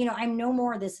 I'm no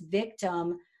more this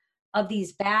victim of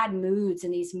these bad moods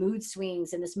and these mood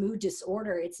swings and this mood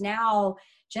disorder. It's now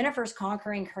Jennifer's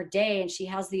conquering her day, and she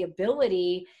has the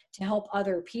ability to help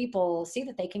other people see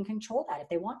that they can control that if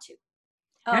they want to.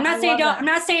 Oh, I'm not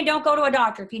saying don't go to a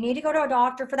doctor. If you need to go to a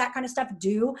doctor for that kind of stuff,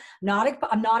 do.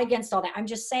 I'm not against all that. I'm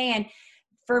just saying,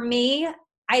 for me,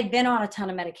 I've been on a ton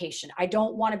of medication. I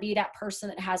don't want to be that person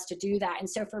that has to do that. And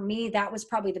so for me, that was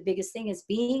probably the biggest thing, is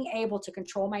being able to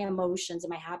control my emotions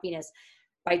and my happiness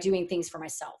by doing things for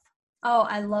myself. Oh,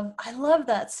 I love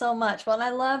that so much. Well, and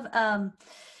I love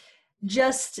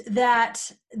just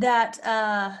that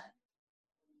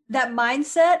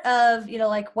mindset of,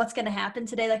 like, what's going to happen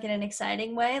today, like in an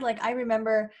exciting way. Like, I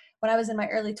remember when I was in my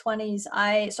early 20s,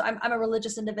 I'm a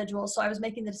religious individual. So I was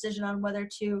making the decision on whether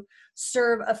to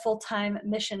serve a full-time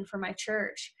mission for my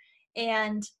church.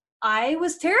 And I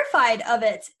was terrified of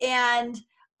it. And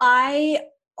I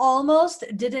almost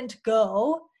didn't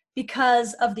go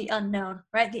because of the unknown,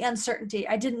 right? The uncertainty.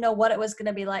 I didn't know what it was going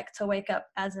to be like to wake up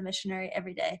as a missionary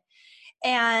every day.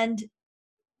 And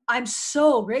I'm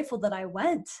so grateful that I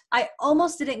went. I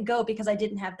almost didn't go because I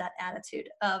didn't have that attitude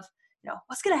of,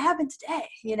 what's going to happen today,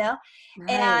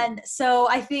 Right. And so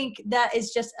I think that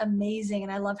is just amazing.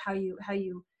 And I love how you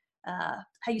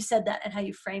said that and how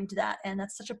you framed that. And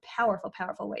that's such a powerful,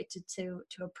 powerful way to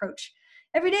approach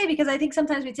every day, because I think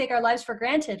sometimes we take our lives for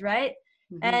granted, right?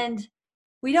 Mm-hmm. And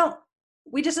we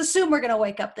just assume we're going to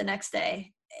wake up the next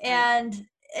day, and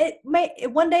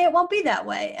one day it won't be that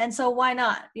way. And so why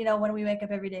not, when we wake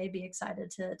up every day, be excited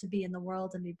to be in the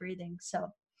world and be breathing. So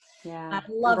yeah, I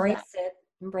love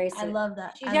Embrace it. I love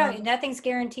that. Nothing's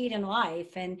guaranteed in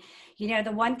life. And,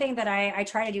 the one thing that I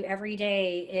try to do every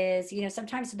day is,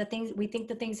 sometimes the things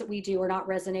that we do are not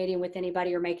resonating with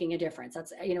anybody or making a difference.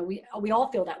 That's, we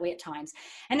all feel that way at times.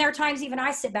 And there are times even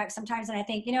I sit back sometimes and I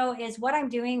think, is what I'm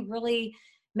doing really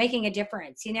making a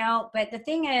difference, but the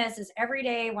thing is every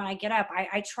day when I get up,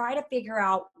 I try to figure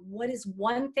out what is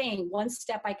one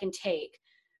step I can take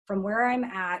from where I'm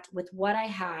at with what I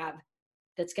have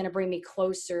that's going to bring me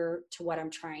closer to what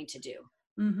I'm trying to do.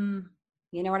 Mm-hmm.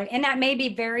 You know what I mean? And that may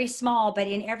be very small, but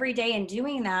in every day in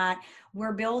doing that,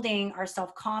 we're building our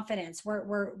self-confidence.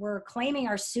 We're claiming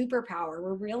our superpower.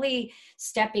 We're really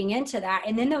stepping into that.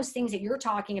 And then those things that you're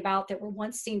talking about that were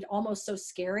once seemed almost so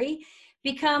scary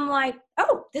become like,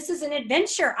 oh, this is an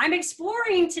adventure. I'm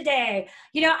exploring today.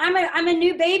 I'm a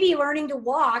new baby learning to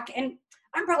walk, and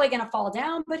I'm probably going to fall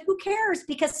down, but who cares?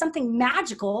 Because something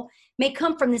magical may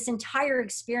come from this entire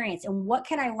experience. And what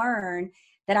can I learn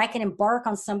that I can embark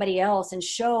on somebody else and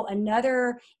show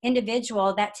another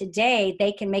individual that today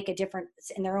they can make a difference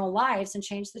in their own lives and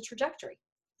change the trajectory?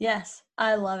 Yes,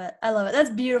 I love it. That's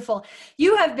beautiful.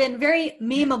 You have been very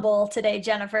memeable today,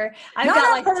 Jennifer.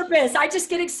 Not on purpose. I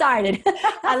just get excited.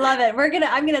 I love it.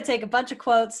 I'm gonna take a bunch of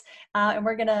quotes, and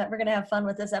we're gonna have fun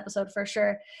with this episode for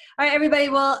sure. All right, everybody.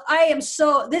 Well,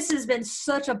 this has been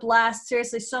such a blast.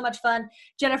 Seriously, so much fun,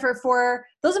 Jennifer. For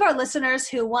those of our listeners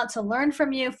who want to learn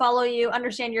from you, follow you,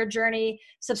 understand your journey,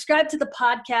 subscribe to the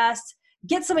podcast,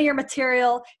 get some of your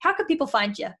material, how can people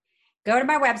find you? Go to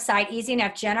my website, easy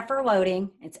enough, Jennifer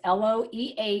Loedhing. It's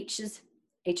Loeh, H as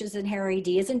in Harry,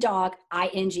 D as in dog,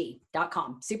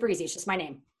 ing.com. Super easy. It's just my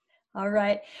name. All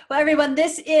right. Well, everyone,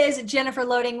 this is Jennifer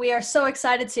Loedhing. We are so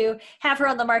excited to have her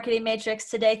on the Marketing Matrix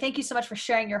today. Thank you so much for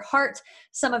sharing your heart,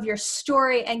 some of your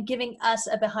story, and giving us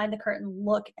a behind the curtain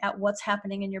look at what's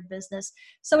happening in your business.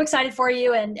 So excited for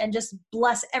you, and just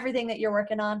bless everything that you're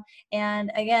working on.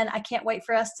 And again, I can't wait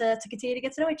for us to continue to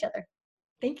get to know each other.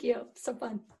 Thank you. So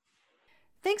fun.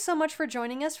 Thanks so much for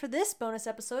joining us for this bonus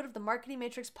episode of the Marketing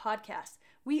Matrix podcast.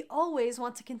 We always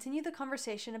want to continue the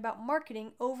conversation about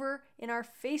marketing over in our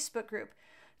Facebook group.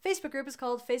 Facebook group is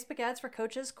called Facebook Ads for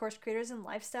Coaches, Course Creators, and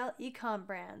Lifestyle Ecom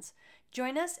Brands.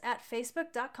 Join us at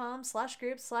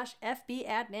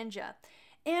facebook.com/group/FBAdNinja.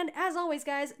 And as always,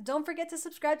 guys, don't forget to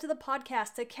subscribe to the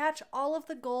podcast to catch all of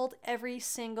the gold every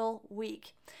single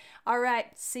week. All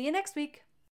right, see you next week.